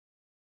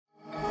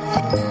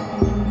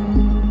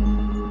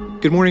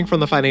Good morning from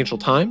the Financial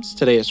Times.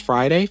 Today is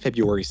Friday,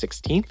 February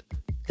 16th,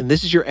 and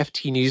this is your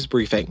FT News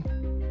Briefing.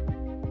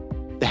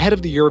 The head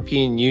of the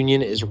European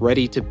Union is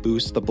ready to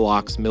boost the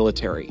bloc's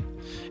military,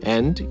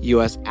 and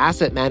U.S.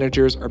 asset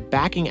managers are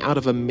backing out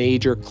of a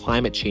major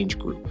climate change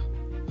group.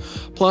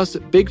 Plus,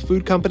 big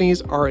food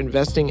companies are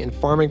investing in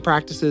farming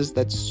practices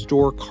that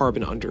store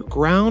carbon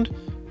underground,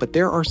 but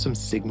there are some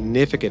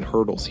significant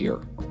hurdles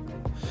here.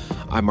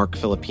 I'm Mark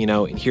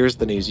Filipino, and here's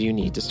the news you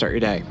need to start your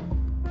day.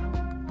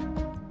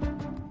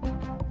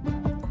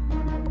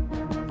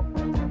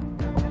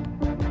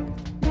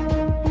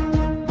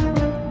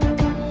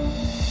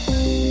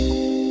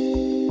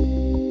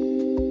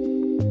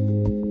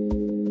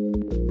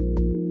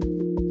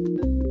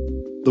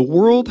 The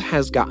world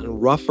has gotten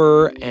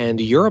rougher, and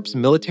Europe's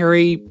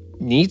military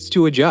needs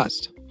to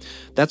adjust.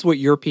 That's what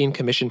European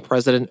Commission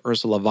President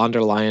Ursula von der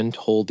Leyen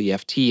told the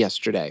FT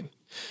yesterday.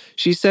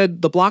 She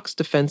said the bloc's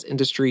defense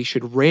industry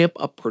should ramp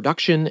up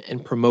production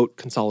and promote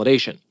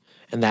consolidation,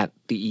 and that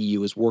the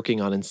EU is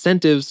working on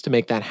incentives to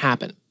make that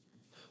happen.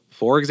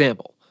 For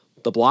example,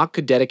 the bloc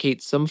could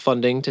dedicate some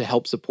funding to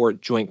help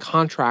support joint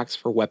contracts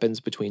for weapons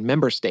between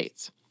member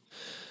states.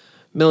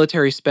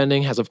 Military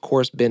spending has, of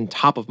course, been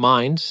top of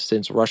mind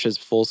since Russia's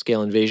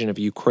full-scale invasion of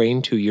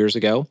Ukraine 2 years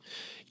ago.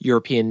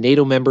 European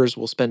NATO members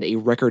will spend a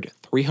record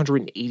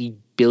 $380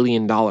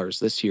 billion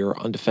this year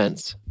on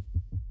defense.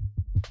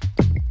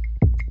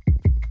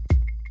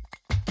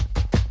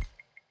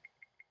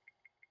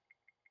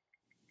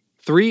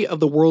 Three of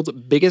the world's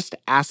biggest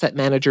asset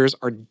managers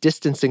are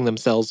distancing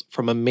themselves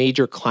from a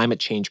major climate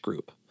change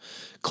group.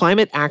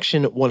 Climate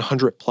Action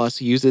 100 Plus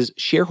uses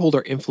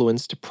shareholder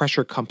influence to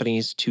pressure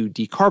companies to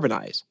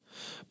decarbonize.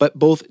 But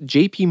both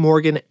JP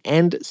Morgan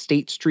and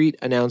State Street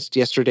announced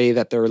yesterday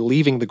that they're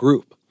leaving the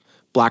group.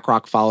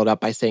 BlackRock followed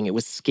up by saying it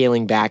was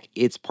scaling back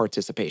its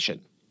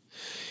participation.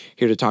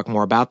 Here to talk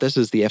more about this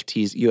is the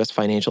FT's U.S.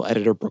 financial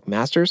editor, Brooke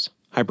Masters.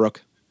 Hi,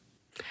 Brooke.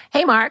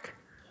 Hey, Mark.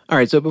 All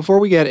right, so before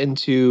we get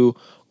into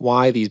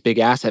why these big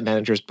asset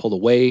managers pulled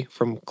away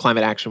from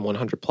Climate Action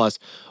 100 Plus,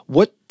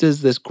 what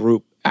does this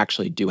group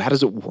actually do? How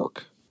does it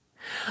work?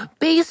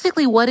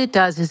 Basically, what it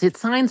does is it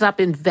signs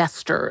up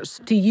investors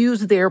to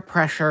use their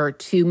pressure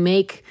to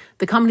make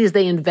the companies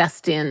they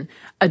invest in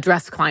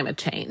address climate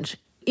change,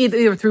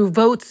 either through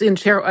votes in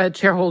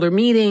shareholder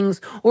meetings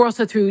or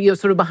also through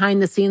sort of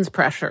behind-the-scenes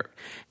pressure.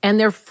 And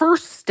their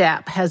first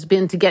step has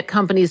been to get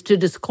companies to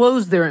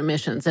disclose their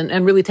emissions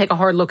and really take a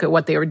hard look at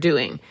what they are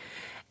doing.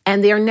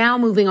 And they are now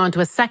moving on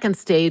to a second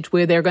stage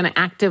where they're going to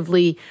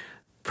actively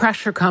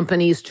pressure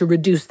companies to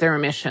reduce their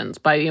emissions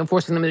by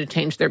forcing them to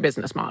change their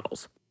business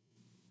models.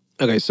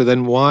 Okay, so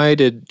then why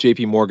did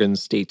JP Morgan,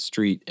 State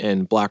Street,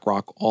 and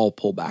BlackRock all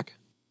pull back?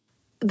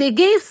 They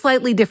gave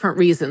slightly different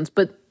reasons,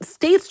 but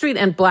State Street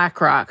and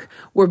BlackRock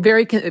were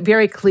very,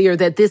 very clear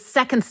that this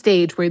second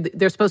stage where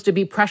they're supposed to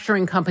be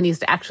pressuring companies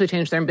to actually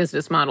change their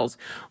business models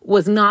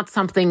was not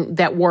something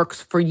that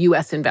works for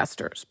U.S.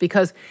 investors.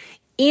 Because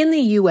in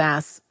the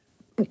U.S.,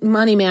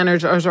 money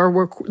managers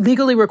are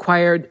legally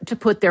required to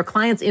put their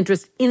clients'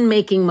 interest in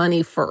making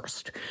money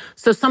first.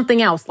 So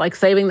something else, like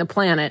saving the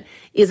planet,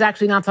 is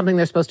actually not something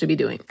they're supposed to be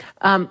doing.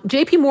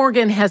 JP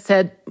Morgan has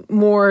said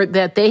more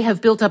that they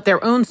have built up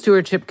their own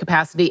stewardship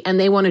capacity and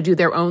they want to do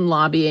their own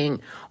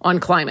lobbying on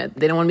climate.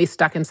 They don't want to be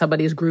stuck in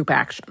somebody's group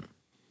action.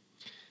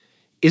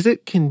 Is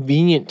it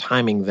convenient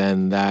timing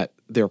then that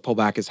their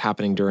pullback is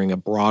happening during a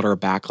broader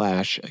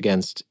backlash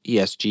against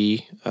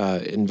ESG,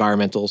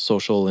 environmental,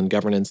 social, and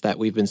governance that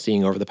we've been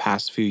seeing over the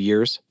past few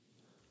years?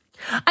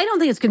 I don't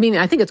think it's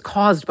convenient. I think it's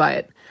caused by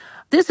it.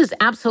 This is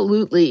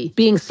absolutely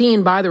being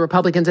seen by the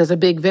Republicans as a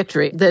big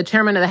victory. The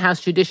chairman of the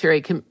House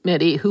Judiciary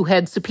Committee, who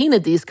had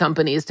subpoenaed these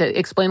companies to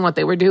explain what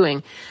they were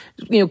doing,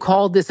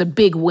 called this a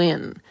big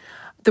win.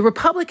 The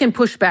Republican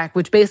pushback,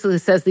 which basically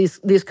says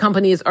these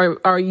companies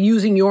are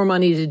using your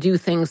money to do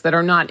things that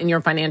are not in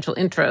your financial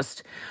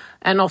interest,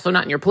 and also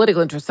not in your political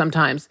interest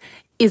sometimes,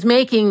 is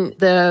making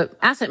the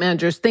asset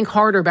managers think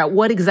harder about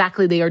what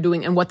exactly they are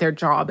doing and what their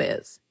job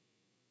is.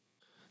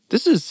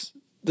 This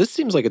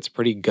seems like it's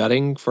pretty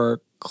gutting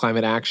for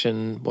Climate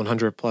Action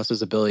 100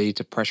 Plus's ability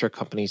to pressure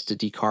companies to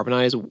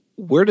decarbonize.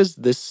 Where does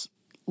this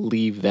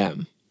leave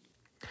them?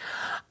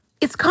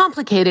 It's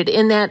complicated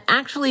in that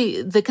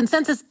actually the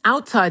consensus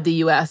outside the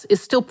U.S.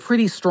 is still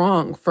pretty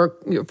strong for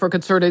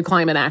concerted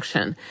climate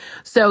action.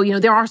 So,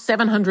 there are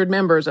 700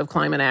 members of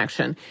Climate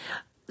Action.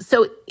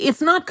 So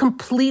it's not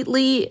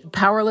completely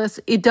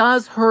powerless. It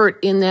does hurt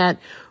in that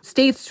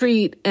State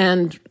Street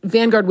and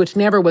Vanguard, which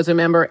never was a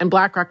member, and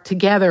BlackRock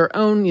together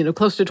own,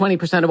 close to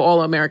 20% of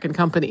all American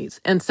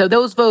companies. And so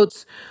those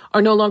votes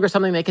are no longer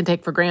something they can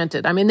take for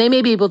granted. I mean, they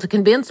may be able to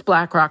convince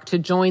BlackRock to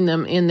join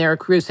them in their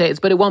crusades,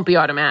 but it won't be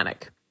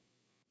automatic.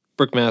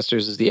 Brooke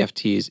Masters is the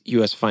FT's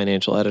U.S.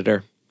 financial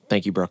editor.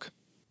 Thank you, Brooke.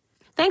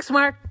 Thanks,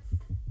 Mark.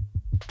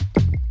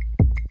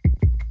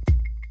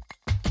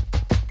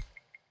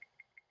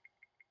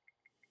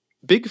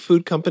 big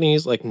food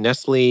companies like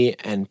Nestle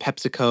and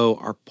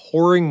PepsiCo are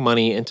pouring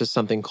money into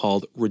something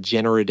called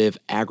regenerative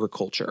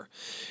agriculture.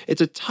 It's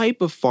a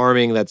type of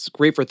farming that's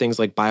great for things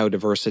like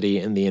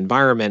biodiversity and the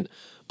environment,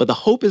 but the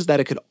hope is that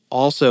it could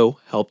also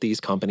help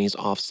these companies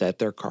offset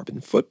their carbon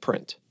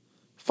footprint.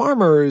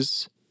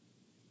 Farmers,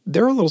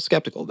 they're a little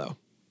skeptical, though.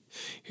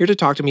 Here to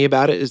talk to me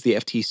about it is the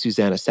FT's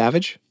Susanna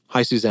Savage.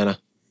 Hi, Susanna.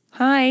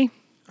 Hi.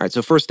 All right,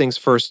 so first things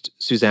first,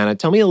 Susanna,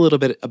 tell me a little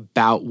bit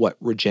about what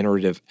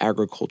regenerative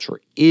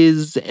agriculture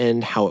is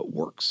and how it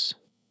works.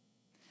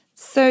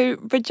 So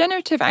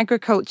regenerative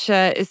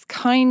agriculture is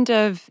kind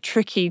of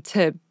tricky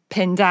to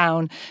pin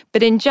down,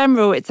 but in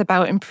general, it's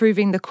about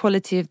improving the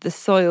quality of the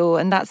soil,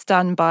 and that's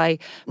done by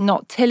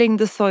not tilling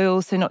the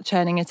soil, so not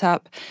churning it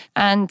up,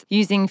 and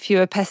using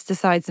fewer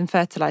pesticides and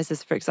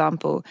fertilizers, for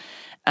example.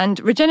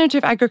 And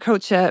regenerative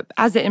agriculture,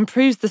 as it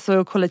improves the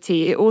soil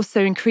quality, it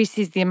also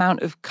increases the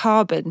amount of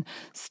carbon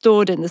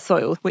stored in the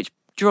soil, which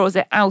draws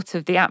it out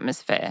of the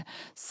atmosphere.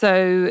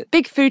 So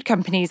big food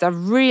companies are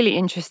really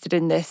interested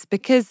in this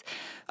because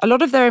a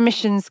lot of their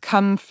emissions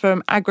come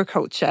from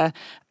agriculture.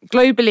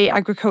 Globally,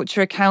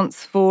 agriculture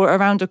accounts for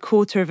around a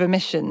quarter of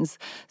emissions.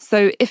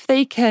 So if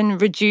they can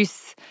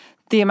reduce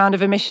the amount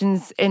of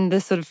emissions in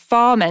the sort of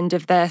farm end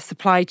of their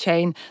supply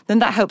chain, then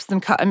that helps them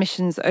cut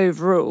emissions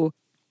overall.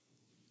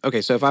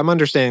 Okay, so if I'm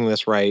understanding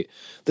this right,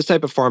 this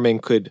type of farming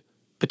could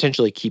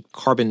potentially keep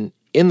carbon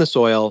in the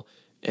soil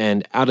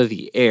and out of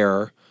the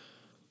air.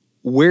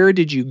 Where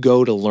did you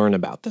go to learn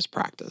about this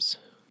practice?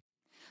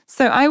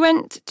 So I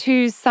went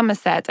to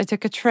Somerset. I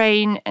took a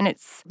train, and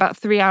it's about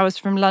 3 hours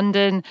from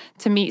London,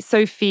 to meet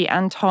Sophie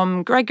and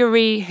Tom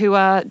Gregory, who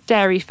are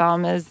dairy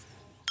farmers.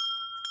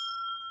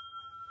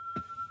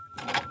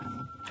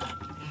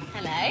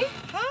 Hello.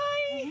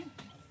 Hi.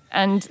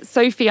 And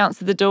Sophie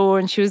answered the door,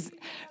 and she was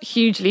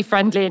hugely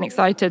friendly and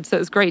excited, so it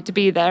was great to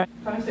be there.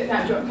 Can I sit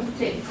down? Do you want a cup of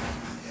tea?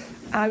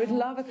 I would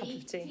love a cup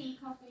of tea.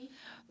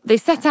 They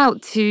set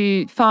out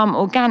to farm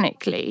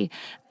organically,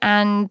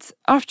 and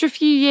after a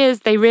few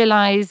years, they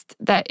realised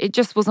that it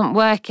just wasn't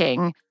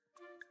working.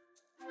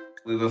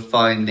 We were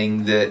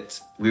finding that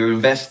we were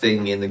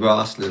investing in the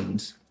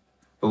grasslands,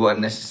 but weren't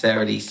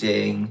necessarily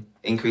seeing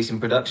increase in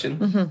production.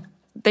 Mm-hmm.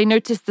 They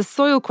noticed the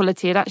soil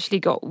quality had actually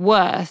got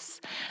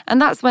worse,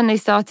 and that's when they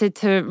started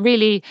to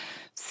really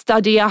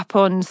study up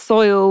on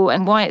soil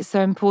and why it's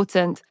so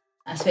important.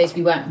 I suppose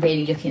we weren't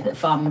really looking at the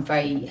farm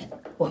very,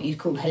 what you'd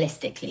call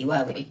holistically,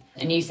 were we?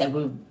 And you said,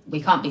 well,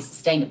 we can't be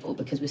sustainable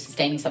because we're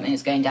sustaining something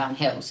that's going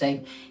downhill, so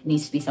it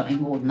needs to be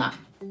something more than that.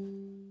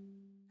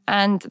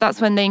 And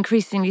that's when they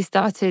increasingly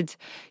started,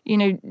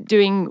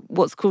 doing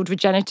what's called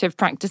regenerative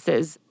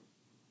practices.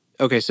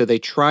 Okay, so they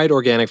tried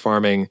organic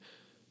farming.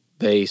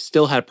 They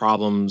still had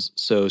problems,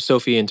 so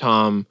Sophie and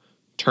Tom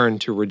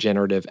turned to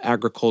regenerative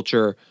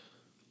agriculture.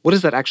 What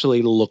does that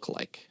actually look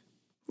like?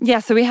 Yeah,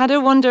 so we had a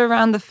wander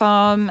around the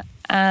farm,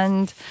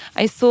 and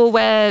I saw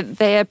where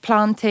they're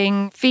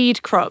planting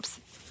feed crops.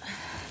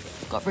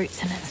 Got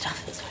roots in it and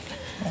stuff. That's right.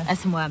 Yeah. And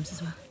some worms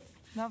as well.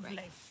 Lovely.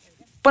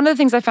 One of the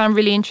things I found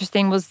really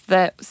interesting was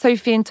that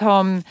Sophie and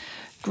Tom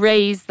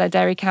graze their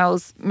dairy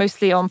cows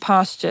mostly on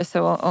pasture,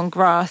 so on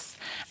grass,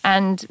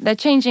 and they're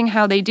changing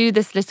how they do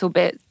this little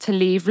bit to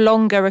leave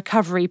longer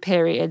recovery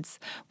periods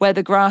where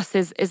the grass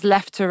is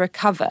left to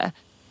recover.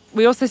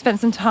 We also spent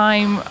some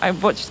time, I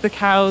watched the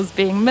cows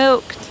being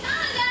milked.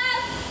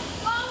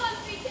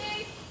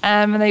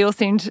 And they all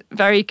seemed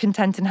very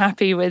content and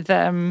happy with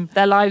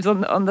their lives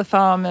on the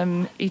farm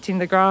and eating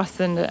the grass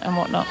and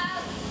whatnot.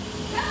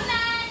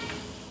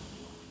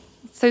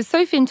 So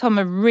Sophie and Tom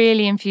are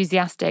really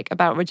enthusiastic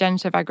about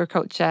regenerative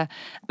agriculture.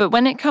 But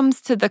when it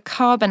comes to the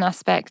carbon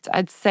aspect,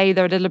 I'd say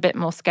they're a little bit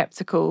more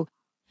sceptical.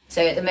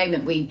 So at the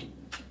moment,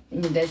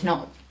 there's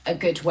not a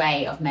good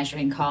way of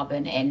measuring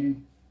carbon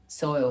in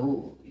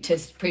soil to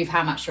prove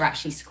how much you're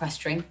actually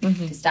sequestering,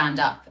 to stand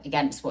up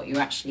against what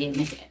you're actually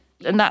emitting.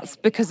 And that's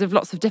because of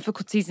lots of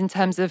difficulties in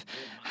terms of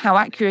how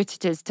accurate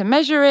it is to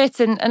measure it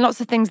and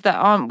lots of things that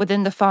aren't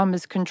within the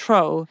farmer's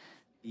control.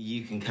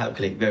 You can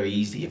calculate very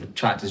easily if a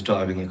tractor's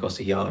driving across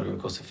a yard or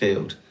across a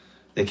field.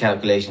 The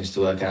calculations to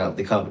work out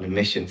the carbon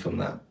emission from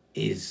that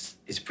is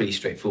pretty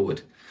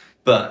straightforward.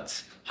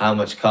 But how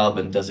much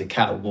carbon does a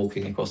cow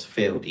walking across a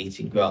field,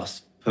 eating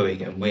grass,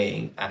 pooing and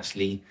weeing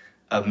actually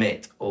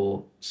emit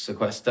or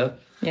sequester?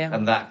 Yeah.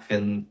 And that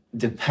can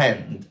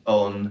depend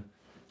on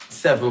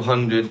several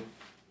hundred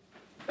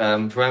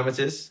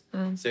parameters.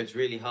 So it's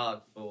really hard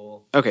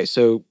for... Okay,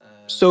 so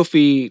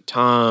Sophie,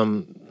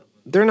 Tom,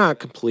 they're not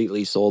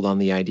completely sold on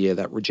the idea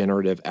that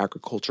regenerative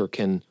agriculture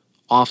can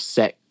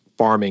offset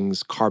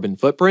farming's carbon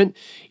footprint,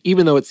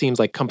 even though it seems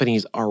like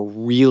companies are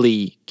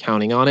really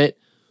counting on it.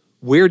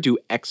 Where do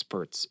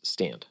experts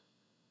stand?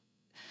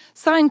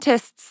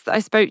 Scientists I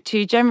spoke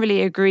to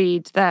generally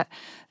agreed that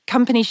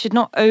companies should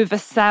not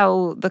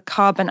oversell the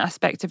carbon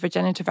aspect of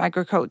regenerative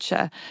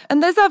agriculture.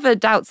 And there's other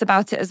doubts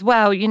about it as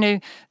well.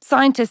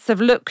 Scientists have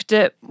looked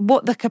at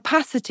what the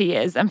capacity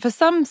is, and for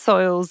some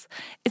soils,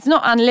 it's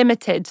not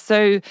unlimited.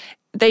 So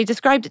they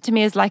described it to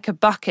me as like a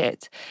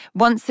bucket.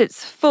 Once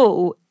it's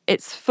full,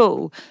 it's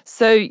full.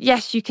 So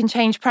yes, you can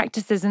change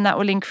practices and that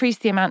will increase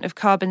the amount of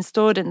carbon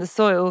stored in the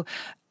soil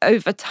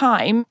over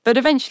time, but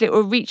eventually it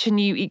will reach a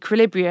new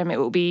equilibrium. It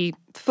will be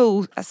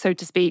full, so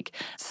to speak.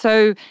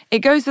 So it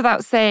goes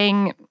without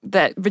saying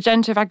that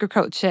regenerative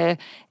agriculture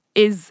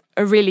is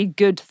a really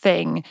good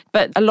thing,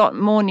 but a lot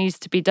more needs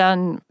to be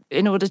done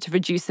in order to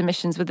reduce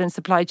emissions within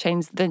supply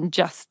chains than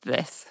just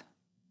this.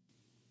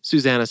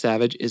 Susanna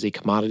Savage is a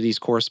commodities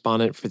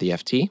correspondent for the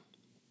FT.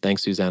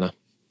 Thanks, Susanna.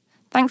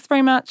 Thanks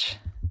very much.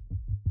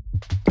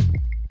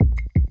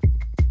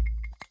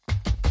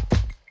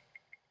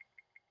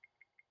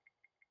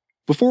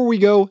 Before we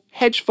go,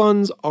 hedge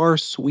funds are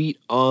sweet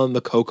on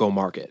the cocoa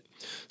market.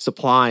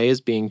 Supply is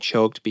being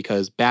choked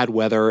because bad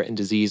weather and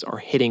disease are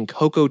hitting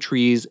cocoa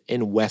trees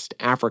in West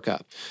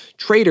Africa.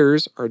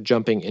 Traders are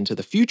jumping into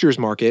the futures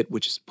market,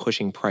 which is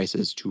pushing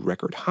prices to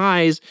record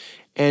highs,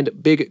 and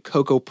big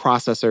cocoa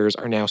processors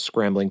are now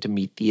scrambling to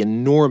meet the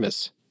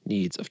enormous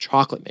needs of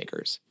chocolate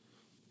makers.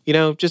 You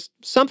know, just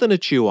something to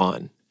chew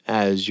on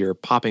as you're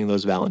popping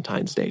those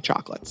Valentine's Day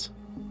chocolates.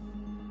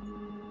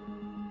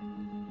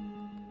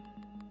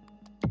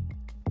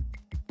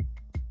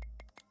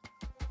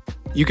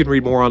 You can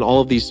read more on all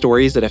of these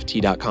stories at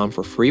FT.com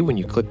for free when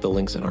you click the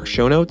links in our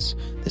show notes.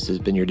 This has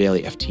been your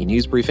daily FT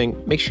News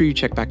Briefing. Make sure you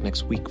check back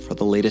next week for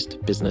the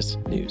latest business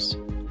news.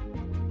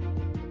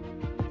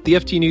 The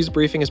FT News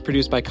Briefing is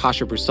produced by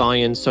Kasia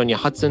Brusalian, Sonia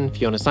Hudson,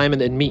 Fiona Simon,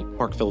 and me,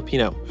 Mark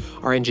Filipino.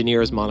 Our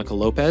engineer is Monica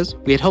Lopez.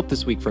 We had help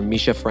this week from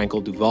Misha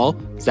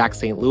Frankel-Duval, Zach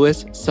St.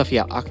 Louis,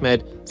 Safia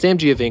Ahmed, Sam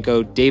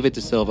Giovinco, David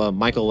De Silva,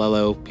 Michael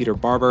Lello, Peter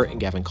Barber, and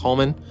Gavin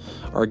Coleman.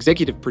 Our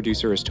executive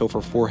producer is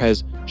Topher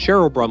Forhes.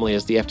 Cheryl Brumley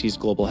is the FT's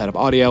global head of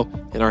audio,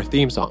 and our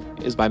theme song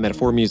is by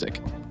Metaphor Music.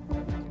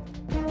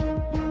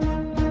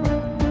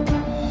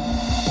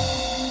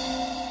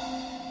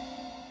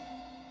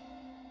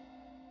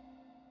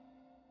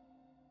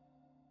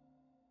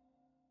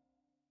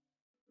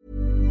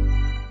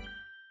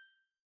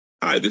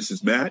 Hi, this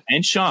is Matt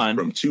and Sean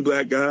from Two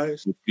Black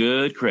Guys with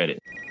Good Credit.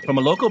 From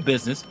a local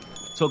business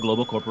to a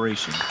global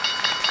corporation.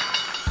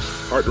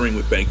 Partnering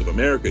with Bank of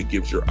America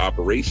gives your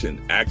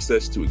operation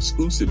access to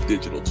exclusive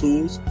digital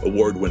tools,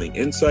 award-winning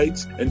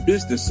insights, and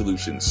business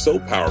solutions so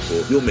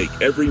powerful you'll make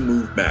every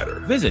move matter.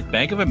 Visit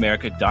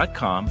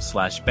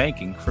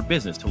bankofamerica.com/banking for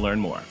business to learn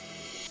more.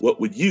 What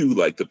would you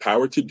like the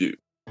power to do?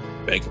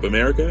 Bank of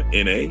America,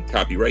 N.A.,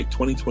 copyright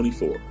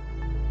 2024.